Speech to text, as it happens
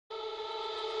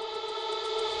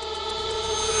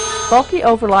Bulky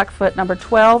overlock foot number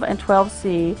 12 and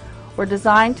 12C were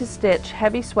designed to stitch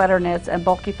heavy sweater knits and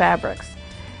bulky fabrics.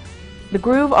 The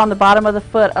groove on the bottom of the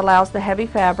foot allows the heavy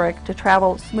fabric to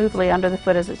travel smoothly under the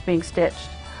foot as it's being stitched.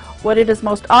 What it is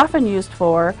most often used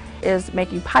for is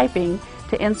making piping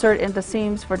to insert into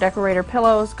seams for decorator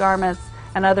pillows, garments,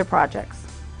 and other projects.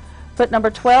 Foot number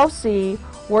 12C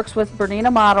works with BERNINA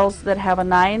models that have a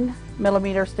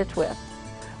 9mm stitch width.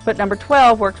 Foot number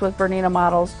 12 works with BERNINA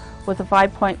models with a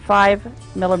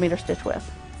 5.5mm stitch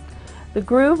width. The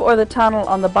groove or the tunnel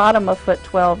on the bottom of foot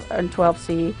 12 and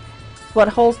 12C is what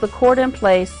holds the cord in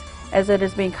place as it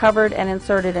is being covered and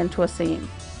inserted into a seam.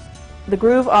 The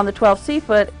groove on the 12C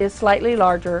foot is slightly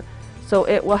larger, so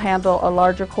it will handle a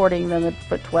larger cording than the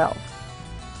foot 12.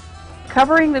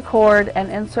 Covering the cord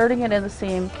and inserting it in the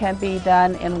seam can be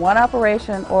done in one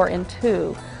operation or in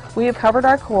two. We have covered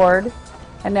our cord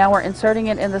and now we're inserting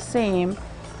it in the seam,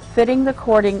 fitting the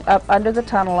cording up under the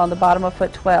tunnel on the bottom of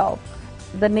foot 12.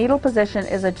 The needle position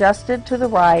is adjusted to the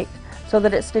right so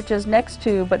that it stitches next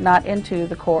to but not into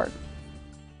the cord.